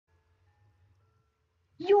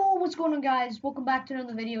Yo, what's going on, guys? Welcome back to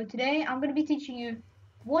another video. Today I'm going to be teaching you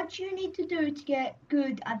what you need to do to get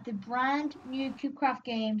good at the brand new Cubecraft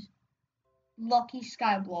games Lucky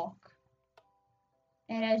Skyblock.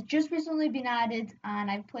 It has just recently been added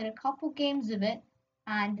and I've played a couple games of it,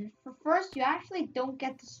 and for first you actually don't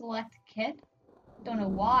get to select a kit. Don't know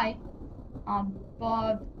why.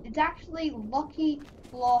 But it's actually Lucky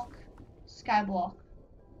Block Skyblock.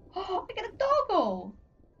 Oh, I got a doggo!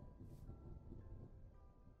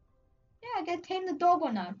 Yeah, I gotta tame the doggo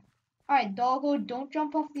now. Alright, doggo, don't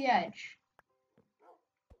jump off the edge.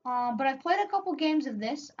 But I've played a couple games of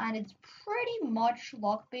this, and it's pretty much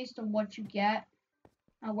luck based on what you get,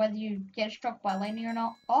 whether you get struck by lightning or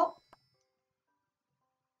not. Oh!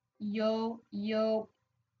 Yo.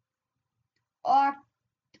 Oh,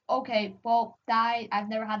 okay, well, die. I've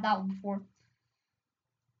never had that one before.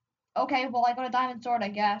 Okay, well, I got a diamond sword, I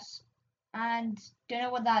guess. And don't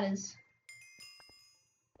know what that is.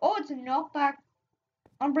 Oh, it's a knockback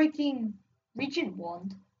unbreaking regent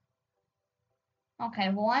wand. Okay,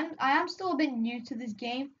 well, I am still a bit new to this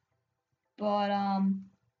game, but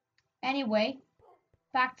anyway,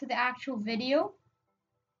 back to the actual video.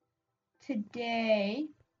 Today,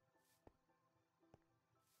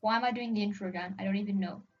 why am I doing the intro again? I don't even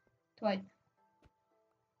know.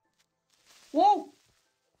 Whoa!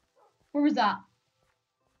 Where was that?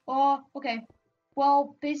 Oh, okay.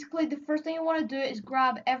 Well, basically, the first thing you want to do is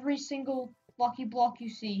grab every single lucky block you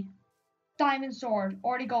see. Diamond sword,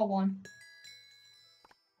 already got one.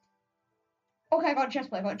 Okay, I got a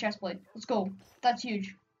chestplate, Let's go. That's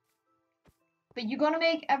huge. But you gotta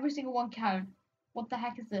make every single one count. What the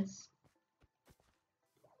heck is this?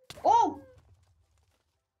 Oh!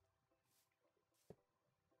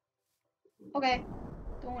 Okay.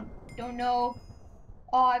 Don't know.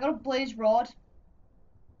 Oh, I got a blaze rod.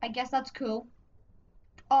 I guess that's cool.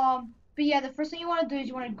 But yeah, the first thing you want to do is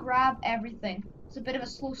you want to grab everything. It's a bit of a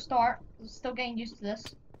slow start. I'm still getting used to this.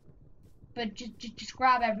 But just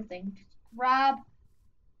grab everything. Just grab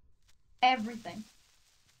everything.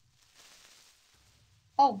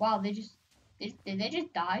 Oh wow, did they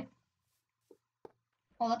just die?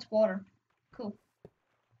 Oh, that's water. Cool.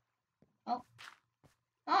 Oh.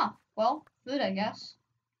 Ah, well, food, I guess.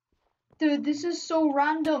 Dude, this is so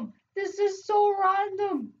random. This is so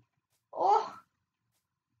random. Oh.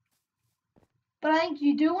 But I think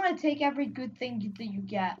you do want to take every good thing that you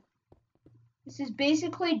get. This is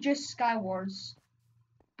basically just skywars.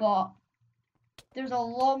 But there's a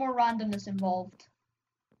lot more randomness involved.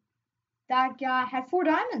 That guy had 4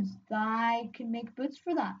 diamonds. I can make boots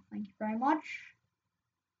for that. Thank you very much.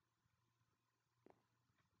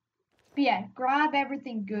 But yeah, grab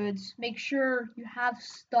everything good. Make sure you have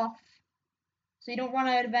stuff so you don't run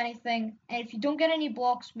out of anything. And if you don't get any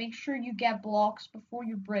blocks, make sure you get blocks before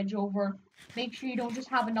you bridge over. Make sure you don't just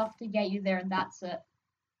have enough to get you there and that's it.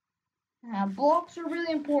 Blocks are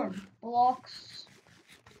really important. Blocks,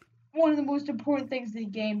 one of the most important things in the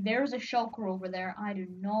game. There's a shulker over there. I do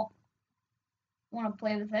not want to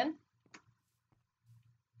play with him.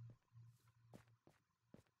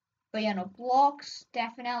 But yeah, no, blocks,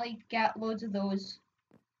 definitely get loads of those.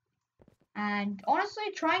 And honestly,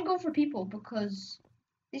 try and go for people because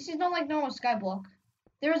this is not like normal skyblock.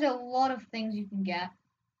 There's a lot of things you can get.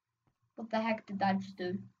 What the heck did that just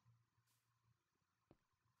do?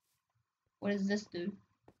 What does this do?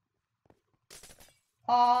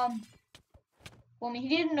 Well, I mean,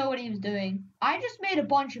 he didn't know what he was doing. I just made a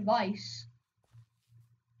bunch of ice.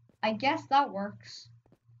 I guess that works.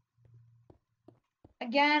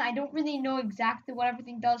 Again, I don't really know exactly what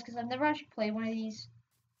everything does because I've never actually played one of these.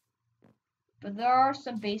 But there are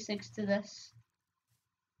some basics to this.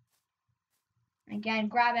 Again,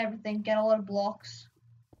 grab everything, get a lot of blocks.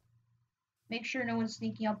 Make sure no one's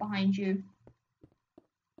sneaking up behind you.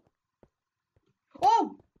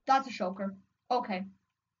 Oh! That's a shulker. Okay.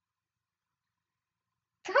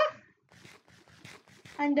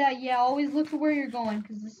 And yeah, always look at where you're going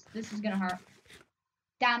because this is gonna hurt.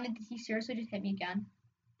 Damn it, did he seriously just hit me again?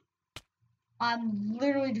 I'm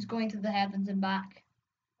literally just going to the heavens and back.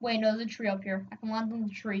 Wait, no, there's a tree up here. I can land on the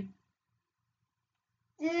tree.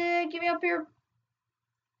 Get me up here.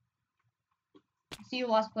 See you,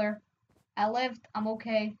 last player. I lived. I'm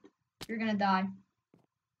okay. You're gonna die.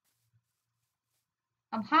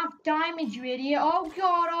 I'm half diamond, you idiot. Oh,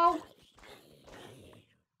 God, oh.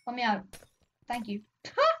 Let me out. Thank you.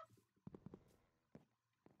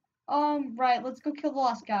 Right, let's go kill the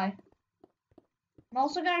last guy. I'm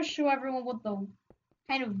also gonna show everyone what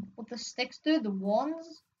the sticks do, the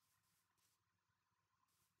wands.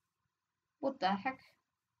 What the heck?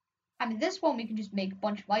 I mean, this one we can just make a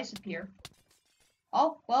bunch of ice appear.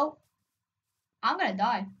 Oh, well. I'm gonna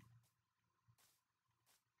die.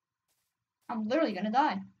 I'm literally gonna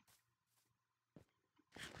die.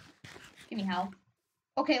 Give me health.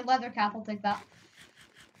 Okay, leather cap, I'll take that.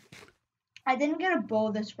 I didn't get a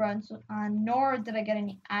bow this round, so, nor did I get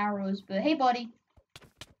any arrows, but hey, buddy.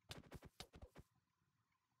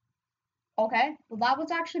 Okay, well that was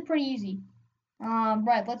actually pretty easy.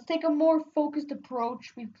 Right, let's take a more focused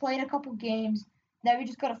approach. We've played a couple games. Now we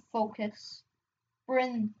just gotta focus. We're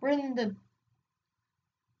in the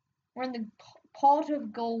pot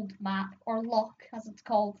of gold map, or luck as it's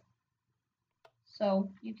called.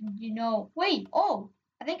 So you can wait, oh,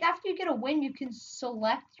 I think after you get a win you can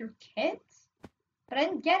select your kit. But I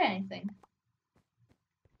didn't get anything.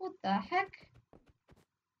 What the heck?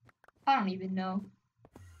 I don't even know.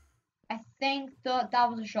 I think that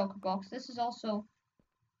was a shulker box. This is also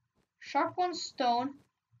sharp one stone.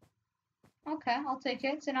 Okay, I'll take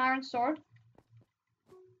it. It's an iron sword.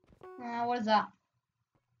 What is that?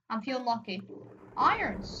 I'm feeling lucky.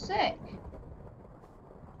 Iron, sick.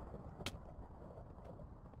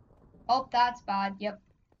 Oh, that's bad. Yep.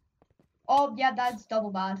 Oh, yeah, that's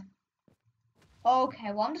double bad.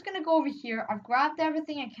 Okay, well, I'm just gonna go over here. I've grabbed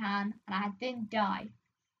everything I can, and I didn't die.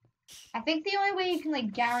 I think the only way you can,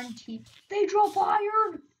 like, guarantee... They drop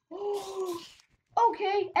iron!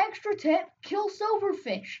 Okay, extra tip. Kill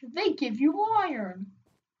silverfish. They give you iron.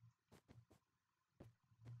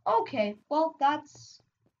 Okay, well, that's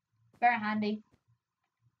very handy.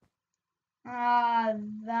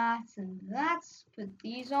 That's and that's. Put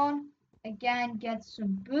these on. Again, get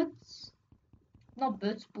some boots. Not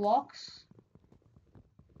boots, blocks.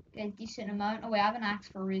 Get a decent amount. Oh wait, I have an axe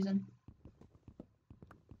for a reason.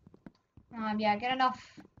 Yeah, get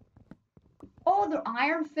enough. Oh, they're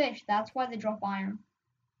iron fish. That's why they drop iron.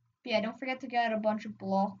 But yeah, don't forget to get a bunch of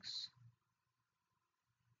blocks.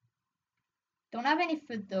 Don't have any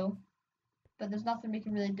food though. But there's nothing we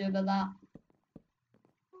can really do about that.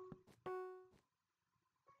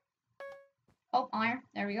 Oh, iron.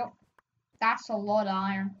 There we go. That's a lot of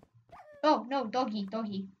iron. Oh, no, doggy.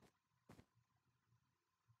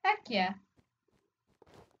 Heck yeah.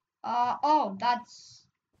 Oh, that's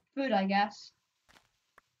food, I guess.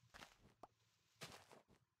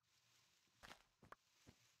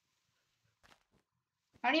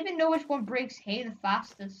 I don't even know which one breaks hay the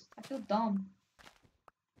fastest. I feel dumb.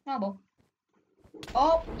 Oh, well.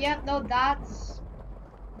 Oh, yeah, no, that's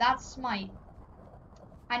smite.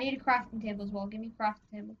 I need a crafting table as well. Give me a crafting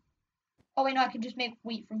table. Oh, wait, no, I can just make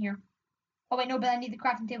wheat from here. Oh, wait, no, but I need the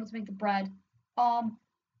crafting table to make the bread.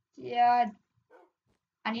 Yeah,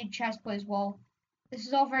 I need a chest plate as well. This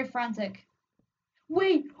is all very frantic.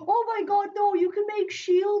 Wait, oh my god, no, you can make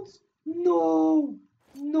shields? No,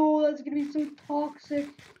 that's gonna be so toxic.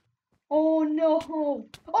 Oh no. Oh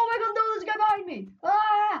my god, no, there's a guy behind me.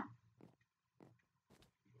 Ah!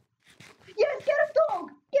 Yes, get a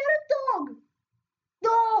dog! Get a dog!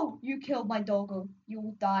 No! You killed my doggo. You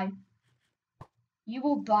will die. You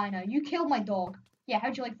will die now. You killed my dog. Yeah,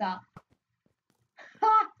 how'd you like that?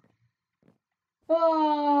 Ha!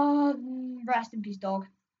 Oh, rest in peace, dog.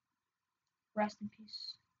 Rest in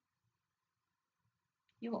peace.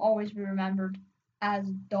 You will always be remembered as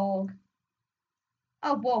dog.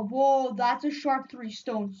 Oh, whoa, that's a sharp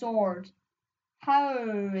 3-stone sword.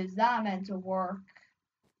 How is that meant to work?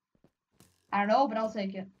 I don't know, but I'll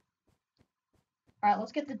take it. Alright,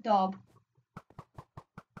 let's get the dub.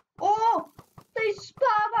 Oh! They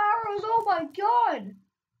spam arrows! Oh my god!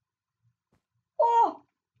 Oh!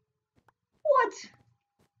 What?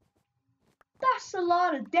 That's a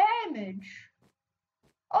lot of damage.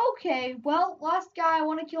 Okay, well, last guy, I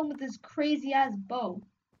want to kill him with this crazy-ass bow.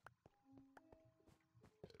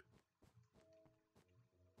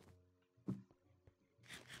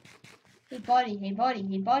 Hey buddy.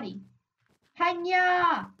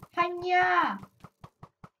 Hanya!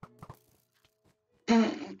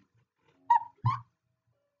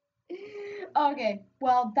 Okay,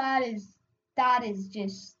 well, that is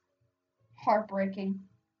just heartbreaking.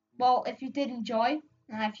 Well, if you did enjoy,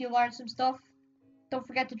 and if you learned some stuff, don't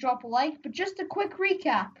forget to drop a like. But just a quick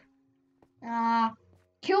recap.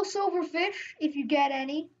 Kill silverfish if you get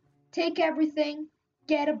any. Take everything.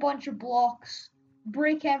 Get a bunch of blocks.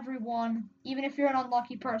 Break everyone. Even if you're an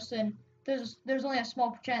unlucky person, there's only a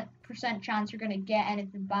small percent chance you're gonna get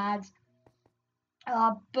anything bad.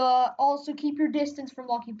 But also keep your distance from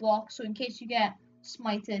lucky blocks, so in case you get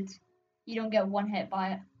smited, you don't get one hit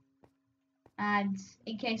by it. And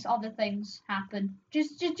in case other things happen,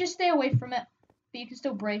 just stay away from it, but you can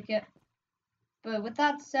still break it. But with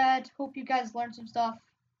that said, hope you guys learned some stuff.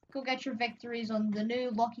 Go get your victories on the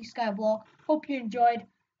new Lucky Skyblock. Hope you enjoyed.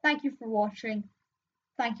 Thank you for watching.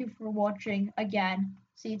 Thank you for watching again.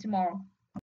 See you tomorrow.